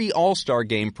 Every All-Star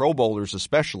Game, Pro Bowlers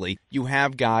especially, you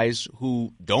have guys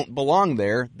who don't belong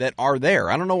there that are there.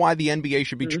 I don't know why the NBA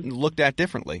should be looked at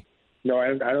differently. No,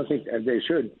 I don't think they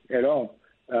should at all.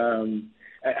 Again,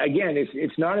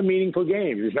 it's not a meaningful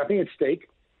game. There's nothing at stake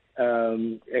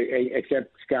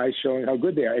except guys showing how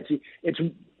good they are. I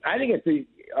think the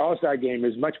All-Star Game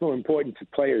is much more important to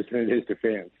players than it is to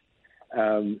fans.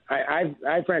 I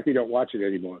frankly don't watch it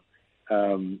anymore,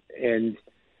 and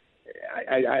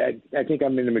I think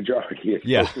I'm in the majority.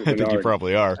 Yeah, I think you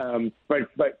probably are.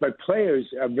 But players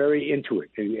are very into it,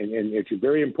 and it's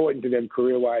very important to them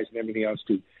career-wise and everything else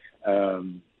to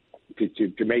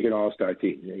make an all-star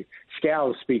team.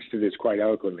 Scal speaks to this quite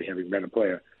eloquently, having been a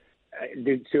player.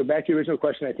 So back to your original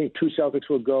question, I think 2 Celtics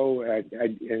will go,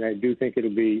 and I do think it'll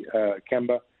be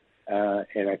Kemba,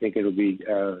 and I think it'll be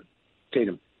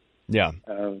Tatum. Yeah.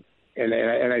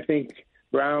 And I think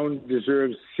Brown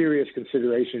deserves serious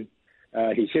consideration.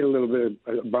 He's hit a little bit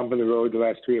of a bump in the road the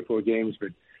last 3 or 4 games, but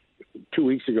 2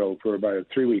 weeks ago, for about a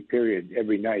 3-week period,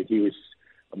 every night he was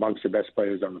amongst the best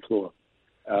players on the floor.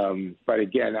 But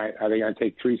again, are they going to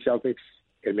take 3 Celtics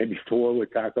and maybe 4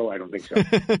 with Taco? I don't think so.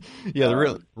 Yeah,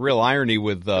 the real irony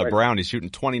with Brown, he's shooting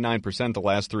 29% the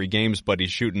last 3 games, but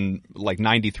he's shooting like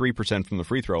 93% from the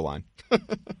free throw line.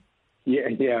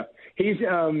 Yeah. He's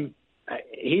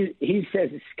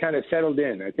kind of settled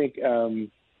in. I think,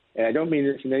 and I don't mean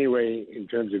this in any way in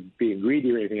terms of being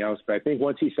greedy or anything else, but I think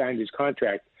once he signed his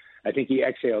contract, I think he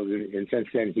exhaled, and since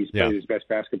then he's played his best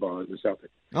basketball as a Celtic.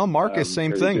 Oh, Marcus,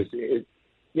 same thing.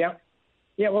 Yeah.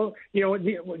 Well,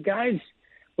 guys,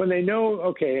 when they know,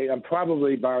 okay, I'm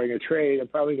probably barring a trade, I'm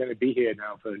probably going to be here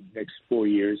now for the next 4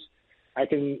 years, I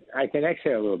can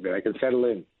exhale a little bit. I can settle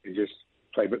in and just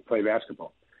play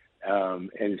basketball.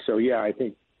 And so, I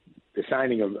think the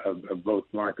signing of both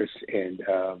Marcus and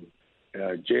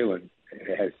Jalen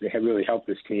has really helped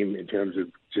this team in terms of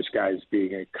just guys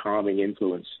being a calming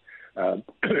influence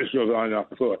sort of on and off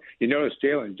the floor. You notice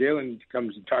Jalen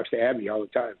comes and talks to Abby all the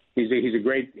time. He's a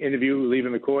great interview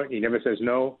leaving the court. He never says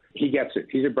no. He gets it.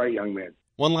 He's a bright young man.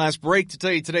 One last break to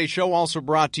tell you today's show also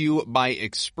brought to you by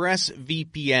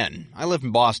ExpressVPN. I live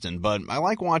in Boston, but I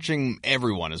like watching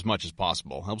everyone as much as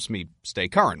possible. Helps me stay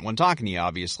current when talking to you,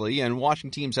 obviously, and watching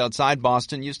teams outside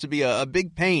Boston used to be a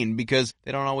big pain because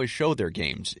they don't always show their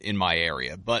games in my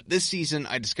area. But this season,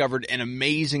 I discovered an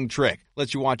amazing trick.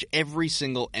 Lets you watch every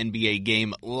single NBA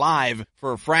game live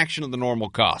for a fraction of the normal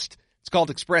cost. It's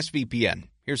called ExpressVPN.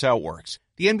 Here's how it works.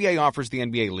 The NBA offers the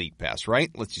NBA League Pass,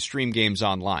 right? Lets you stream games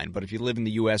online. But if you live in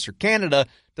the U.S. or Canada,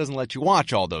 it doesn't let you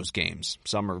watch all those games.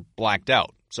 Some are blacked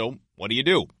out. So what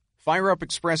do? Fire up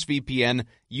ExpressVPN,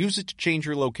 use it to change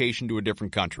your location to a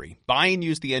different country. Buy and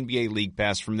use the NBA League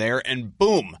Pass from there, and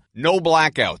boom, no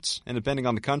blackouts. And depending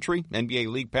on the country, NBA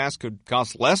League Pass could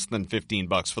cost less than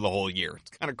 $15 for the whole year.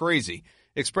 It's kind of crazy.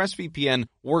 ExpressVPN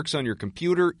works on your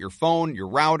computer, your phone, your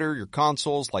router, your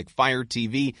consoles like Fire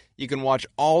TV. You can watch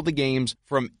all the games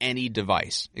from any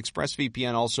device.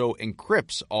 ExpressVPN also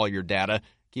encrypts all your data,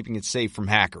 keeping it safe from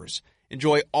hackers.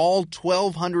 Enjoy all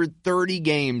 1,230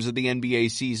 games of the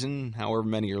NBA season, however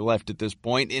many are left at this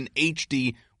point, in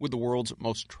HD with the world's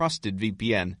most trusted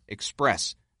VPN,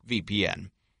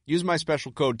 ExpressVPN. Use my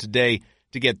special code today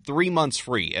to get 3 months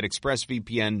free at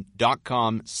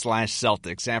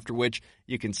expressvpn.com/Celtics, after which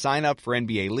you can sign up for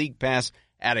NBA League Pass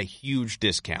at a huge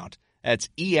discount. That's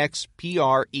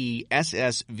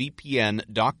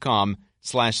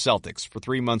expressvpn.com/Celtics for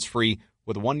 3 months free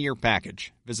with a 1-year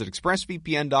package. Visit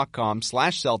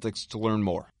expressvpn.com/Celtics to learn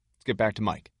more. Let's get back to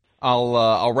Mike.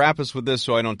 I'll wrap us with this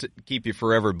so I don't keep you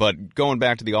forever, but going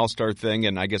back to the All-Star thing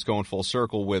and I guess going full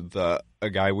circle with a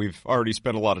guy we've already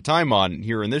spent a lot of time on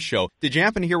here in this show. Did you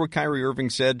happen to hear what Kyrie Irving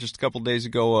said just a couple of days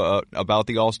ago about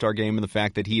the All-Star game and the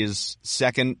fact that he is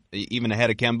second, even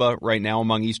ahead of Kemba right now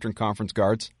among Eastern Conference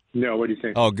guards? No, what do you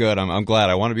think? Oh, good. I'm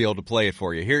glad. I want to be able to play it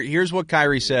for you. Here's what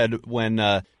Kyrie said when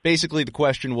basically the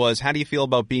question was, how do you feel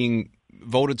about being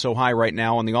voted so high right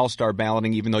now on the All-Star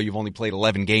balloting, even though you've only played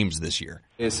 11 games this year?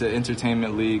 It's an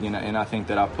entertainment league, and I think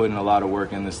that I put in a lot of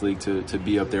work in this league to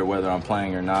be up there whether I'm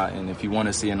playing or not. And if you want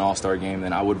to see an All-Star game,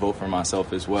 then I would vote for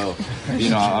myself as well.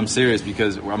 I'm serious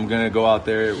because I'm going to go out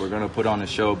there, we're going to put on a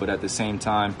show, but at the same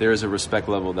time, there is a respect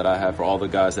level that I have for all the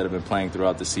guys that have been playing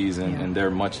throughout the season, and they're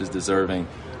much as deserving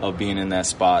of being in that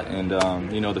spot. And,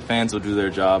 the fans will do their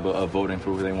job of voting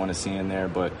for who they want to see in there.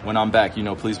 But when I'm back,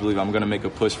 please believe I'm going to make a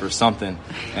push for something,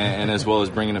 and as well as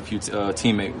bringing a few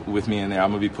teammate with me in there. I'm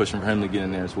going to be pushing for him to get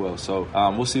in there as well. So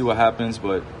we'll see what happens,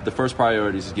 but the first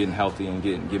priority is getting healthy and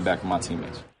getting back with my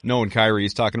teammates. Knowing Kyrie,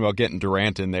 he's talking about getting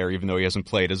Durant in there, even though he hasn't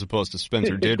played, as opposed to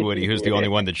Spencer Dinwiddie, who's the only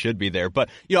one that should be there. But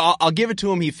I'll give it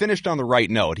to him. He finished on the right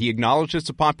note. He acknowledged it's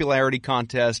a popularity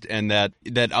contest, and that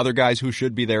other guys who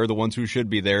should be there are the ones who should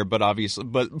be there. But obviously,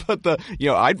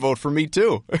 I'd vote for me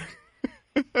too.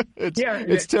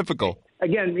 It's typical.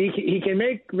 Again, he can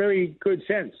make very good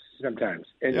sense sometimes,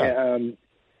 and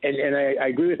I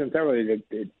agree with him thoroughly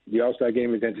that the All-Star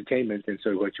Game is entertainment, and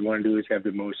so what you want to do is have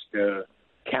the most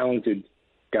talented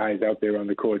guys out there on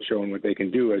the court showing what they can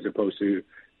do, as opposed to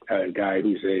a guy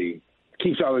who's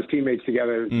keeps all his teammates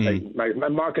together, like my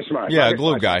Marcus Smart. Yeah, Marcus glue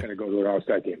Smart's guy. Not going to go to an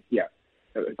All-Star game. Yeah,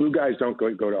 glue guys don't go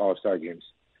to All-Star games,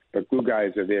 but glue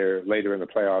guys are there later in the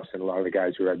playoffs, and a lot of the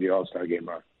guys who are at the All-Star game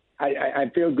are.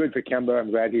 I feel good for Kemba.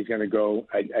 I'm glad he's going to go.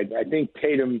 I think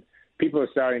Tatum. People are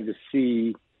starting to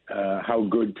see how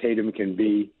good Tatum can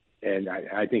be, and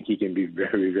I think he can be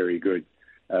very, very good.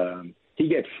 He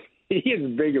gets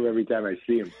bigger every time I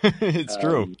see him. It's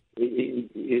true.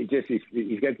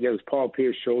 He's got those Paul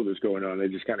Pierce shoulders going on. They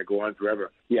just kind of go on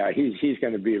forever. Yeah, he's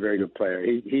going to be a very good player.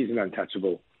 He's an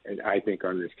untouchable, and I think,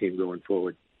 on this team going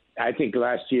forward. I think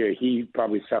last year he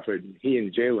probably suffered. He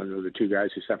and Jalen were the two guys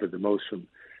who suffered the most from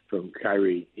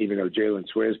Kyrie. Even though Jalen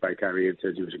swears by Kyrie and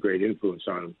says he was a great influence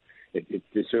on him, it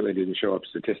certainly didn't show up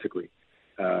statistically.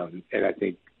 And I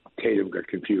think Tatum got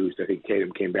confused. I think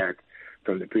Tatum came back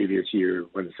from the previous year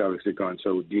when the Celtics had gone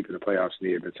so deep in the playoffs, and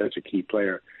he had been such a key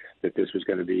player that this was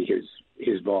going to be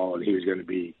his ball, and he was going to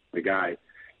be the guy.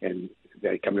 And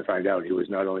they come to find out, he was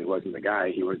not only wasn't the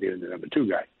guy, he wasn't even the number two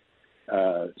guy.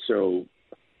 So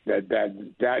that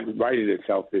righted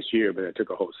itself this year, but it took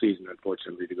a whole season,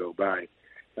 unfortunately, to go by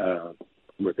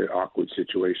with an awkward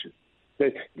situation.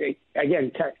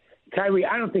 Again, Kyrie,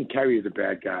 I don't think Kyrie is a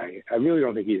bad guy. I really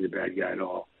don't think he's a bad guy at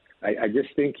all. I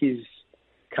just think he's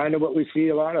kind of what we see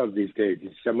a lot of these days.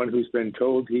 He's someone who's been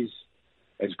told he's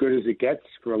as good as it gets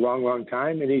for a long, long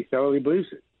time, and he thoroughly believes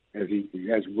it. As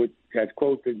that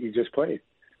quote that you just played,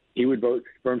 he would vote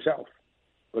for himself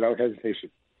without hesitation.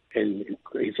 And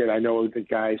he said, I know the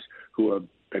guys who have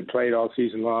been playing all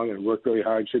season long and worked really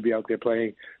hard should be out there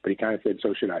playing, but he kind of said,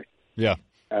 so should I. Yeah.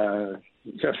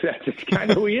 So that's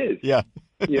kind of who he is. Yeah.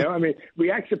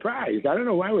 We act surprised. I don't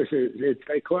know why it's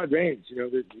like Claude Rains.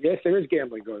 Yes, there is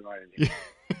gambling going on in here.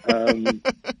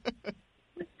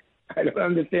 I don't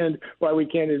understand why we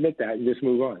can't admit that and just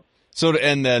move on. So,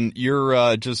 and then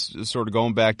you're just sort of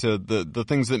going back to the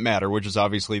things that matter, which is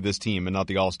obviously this team and not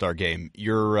the All-Star game.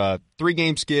 You're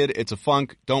 3-game skid. It's a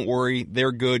funk. Don't worry.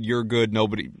 They're good. You're good. No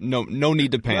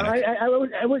need to panic. Well,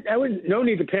 I would no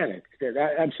need to panic.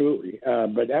 Absolutely.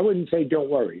 But I wouldn't say don't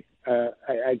worry.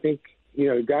 I think,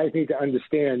 guys need to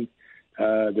understand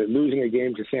that losing a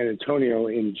game to San Antonio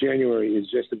in January is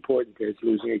just important as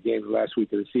losing a game the last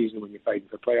week of the season when you're fighting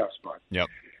for playoff spot. Yep.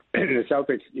 The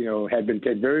Celtics, had been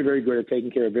very, very good at taking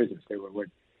care of business. They were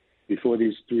before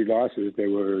these 3 losses, they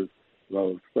were,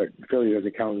 Philly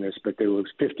doesn't count in this, but they were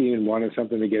 15-1 or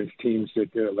something against teams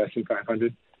that are less than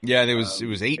 500. Yeah, it was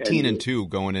 18-2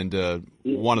 going into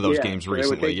one of those games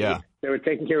recently. They were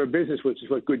taking care of business, which is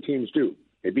what good teams do.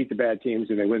 They beat the bad teams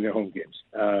and they win their home games.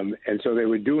 And so they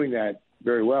were doing that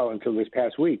very well until this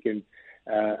past week. And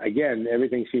again,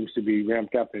 everything seems to be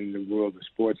ramped up in the world of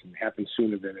sports and happens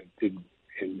sooner than it did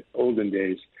in olden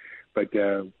days. But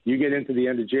you get into the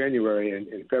end of January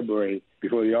and February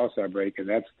before the All-Star break, and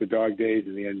that's the dog days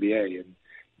in the NBA. And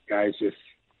guys just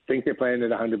think they're playing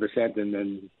at 100%, and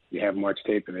then you have them watch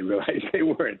tape and they realize they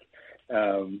weren't.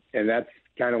 And that's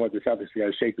kind of what the Celtics got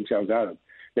to shake themselves out of.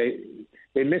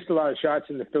 They missed a lot of shots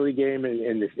in the Philly game and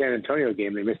in the San Antonio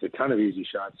game. They missed a ton of easy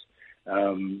shots.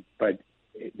 But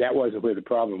that wasn't where the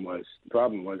problem was. The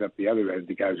problem was up the other end.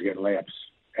 The guys were getting layups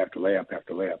after layup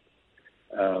after layup.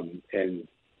 And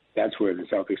that's where the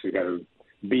Celtics have got to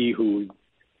be who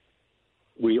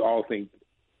we all think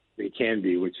they can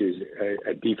be, which is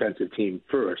a defensive team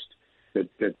first that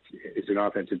is an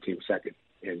offensive team second.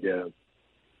 And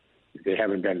they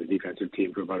haven't been a defensive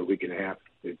team for about a week and a half.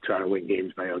 They're trying to win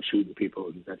games by out-shooting people,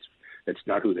 and that's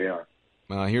not who they are.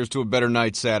 Here's to a better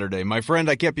night Saturday. My friend,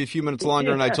 I kept you a few minutes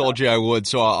longer than I told you I would,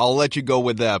 so I'll let you go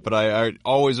with that. But I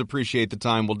always appreciate the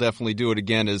time. We'll definitely do it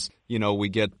again as, we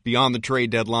get beyond the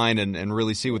trade deadline and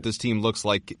really see what this team looks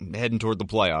like heading toward the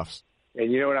playoffs.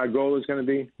 And you know what our goal is going to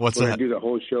be? What's We're that? going to do the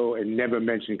whole show and never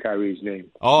mention Kyrie's name.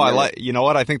 Oh, you know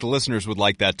what? I think the listeners would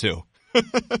like that too.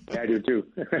 I do too.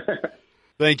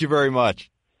 Thank you very much.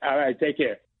 All right, take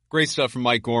care. Great stuff from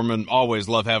Mike Gorman. Always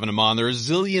love having him on. There are a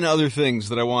zillion other things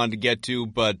that I wanted to get to,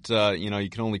 but, you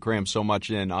can only cram so much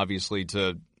in, obviously,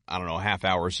 to, half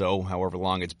hour or so, however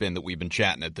long it's been that we've been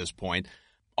chatting at this point.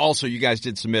 Also, you guys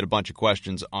did submit a bunch of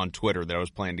questions on Twitter that I was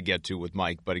planning to get to with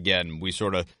Mike, but again, we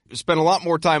sort of spent a lot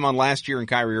more time on last year and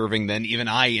Kyrie Irving than even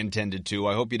I intended to.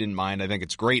 I hope you didn't mind. I think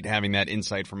it's great having that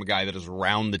insight from a guy that is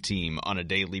around the team on a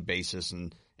daily basis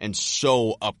and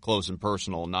so up close and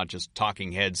personal, not just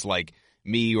talking heads like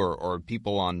me or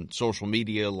people on social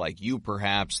media like you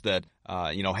perhaps that,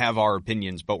 have our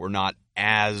opinions, but we're not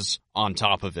as on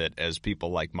top of it as people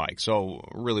like Mike. So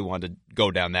really wanted to go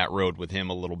down that road with him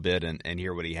a little bit and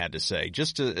hear what he had to say.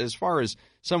 Just as far as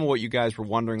some of what you guys were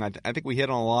wondering, I think we hit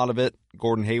on a lot of it,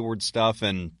 Gordon Hayward stuff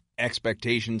and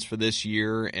expectations for this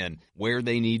year and where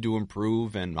they need to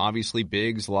improve. And obviously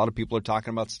Biggs, a lot of people are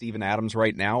talking about Steven Adams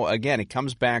right now. Again, it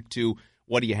comes back to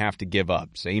what do you have to give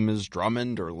up? Same as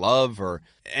Drummond or Love or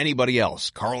anybody else.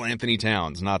 Karl Anthony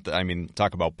Towns,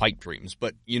 talk about pipe dreams,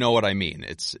 but you know what I mean.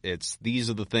 It's these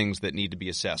are the things that need to be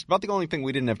assessed. About the only thing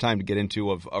we didn't have time to get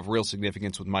into of real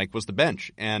significance with Mike was the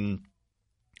bench. And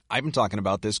I've been talking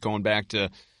about this going back to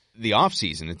the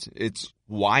offseason. It's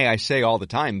why I say all the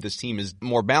time this team is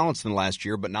more balanced than last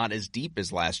year, but not as deep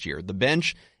as last year. The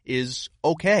bench is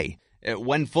okay.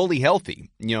 When fully healthy,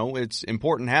 it's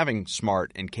important having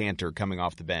Smart and Kanter coming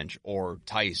off the bench, or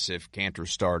Tice if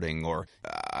Kanter's starting, or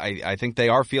I think they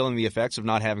are feeling the effects of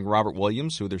not having Robert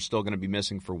Williams, who they're still going to be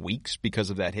missing for weeks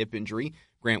because of that hip injury.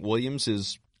 Grant Williams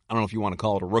is, I don't know if you want to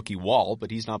call it a rookie wall,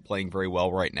 but he's not playing very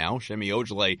well right now. Semi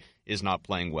Ojeleye is not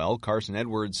playing well. Carson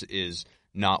Edwards is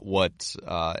not what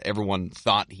everyone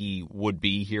thought he would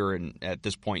be here at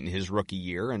this point in his rookie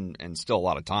year, and still a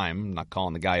lot of time. I'm not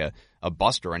calling the guy a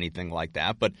bust or anything like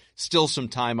that, but still some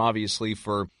time, obviously,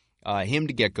 for him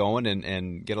to get going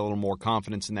and get a little more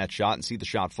confidence in that shot and see the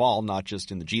shot fall, not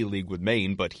just in the G League with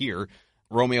Maine, but here.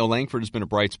 Romeo Langford has been a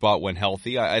bright spot when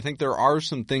healthy. I think there are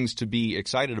some things to be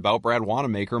excited about. Brad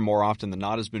Wanamaker, more often than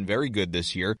not, has been very good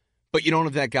this year, but you don't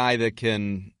have that guy that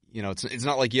can, it's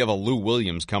not like you have a Lou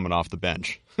Williams coming off the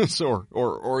bench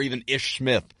or even Ish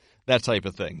Smith, that type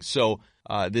of thing. So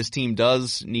this team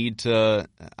does need to,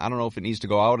 I don't know if it needs to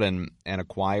go out and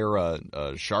acquire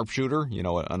a sharpshooter,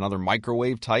 another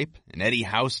microwave type, an Eddie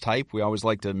House type. We always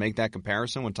like to make that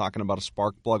comparison when talking about a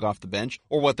spark plug off the bench,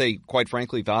 or what they quite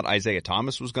frankly thought Isaiah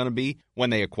Thomas was going to be when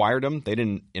they acquired him. They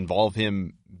didn't involve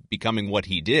him becoming what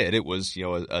he did. It was,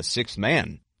 a sixth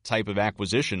man type of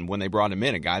acquisition when they brought him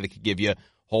in, a guy that could give you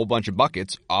whole bunch of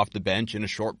buckets off the bench in a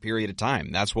short period of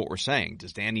time. That's what we're saying.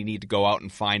 Does Danny need to go out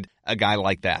and find a guy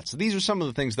like that? So these are some of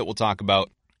the things that we'll talk about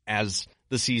as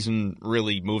the season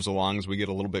really moves along, as we get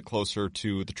a little bit closer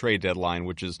to the trade deadline,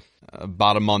 which is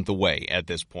about a month away at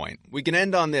this point. We can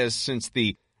end on this since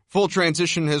the full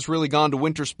transition has really gone to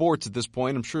winter sports at this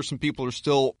point. I'm sure some people are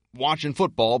still watching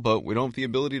football, but we don't have the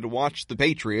ability to watch the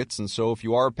Patriots. And so if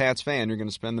you are a Pats fan, you're going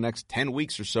to spend the next 10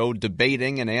 weeks or so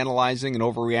debating and analyzing and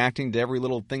overreacting to every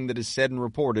little thing that is said and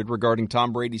reported regarding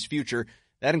Tom Brady's future.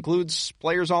 That includes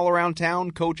players all around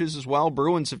town, coaches as well.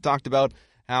 Bruins have talked about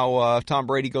how if Tom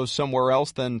Brady goes somewhere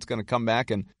else, then it's going to come back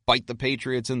and bite the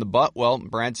Patriots in the butt. Well,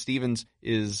 Brad Stevens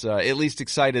is at least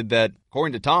excited that,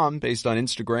 according to Tom, based on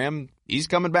Instagram, he's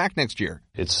coming back next year.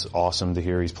 It's awesome to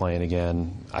hear he's playing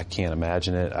again. I can't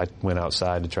imagine it. I went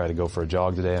outside to try to go for a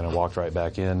jog today, and I walked right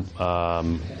back in.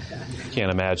 Can't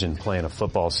imagine playing a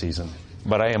football season.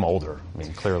 But I am older,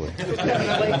 clearly.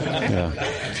 Yeah.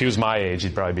 If he was my age,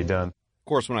 he'd probably be done. Of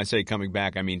course, when I say coming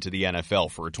back, I mean to the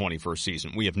NFL for a 21st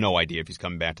season. We have no idea if he's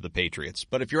coming back to the Patriots.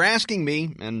 But if you're asking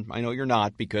me, and I know you're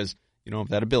not because you don't have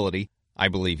that ability, I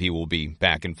believe he will be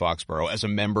back in Foxborough as a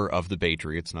member of the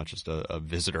Patriots, not just a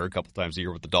visitor a couple times a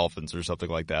year with the Dolphins or something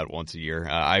like that once a year.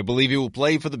 I believe he will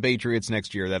play for the Patriots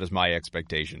next year. That is my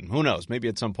expectation. Who knows? Maybe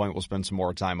at some point we'll spend some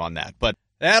more time on that. But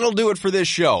that'll do it for this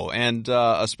show, and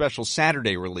a special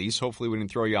Saturday release. Hopefully we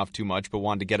didn't throw you off too much, but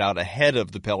wanted to get out ahead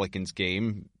of the Pelicans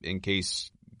game in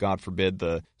case, God forbid,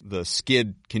 the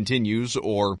skid continues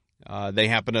or they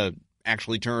happen to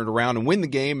actually turn it around and win the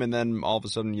game, and then all of a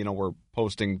sudden, we're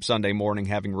posting Sunday morning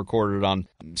having recorded on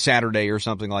Saturday or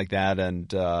something like that,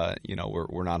 and,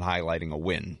 we're not highlighting a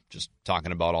win, just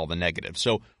talking about all the negatives.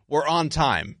 So we're on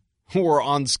time. We're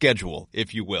on schedule,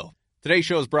 if you will. Today's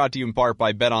show is brought to you in part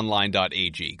by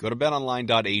BetOnline.ag. Go to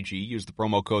BetOnline.ag, use the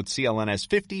promo code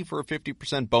CLNS50 for a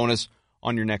 50% bonus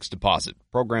on your next deposit.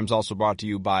 Program's also brought to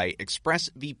you by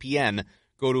ExpressVPN.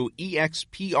 Go to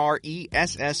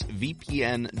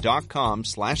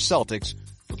expressvpn.com/Celtics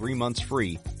for 3 months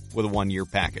free with a 1-year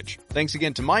package. Thanks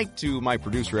again to Mike, to my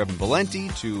producer Evan Valenti,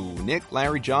 to Nick,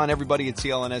 Larry, John, everybody at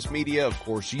CLNS Media, of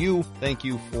course you. Thank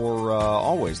you for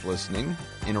always listening,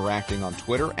 interacting on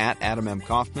Twitter at Adam M.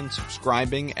 Kaufman,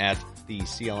 subscribing at the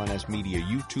CLNS Media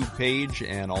YouTube page,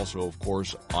 and also, of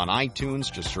course, on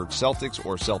iTunes. Just search Celtics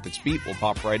or Celtics Beat. We'll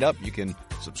pop right up. You can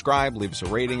subscribe, leave us a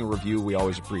rating, a review. We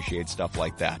always appreciate stuff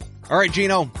like that. All right,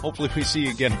 Gino, hopefully we see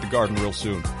you again at the Garden real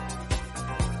soon.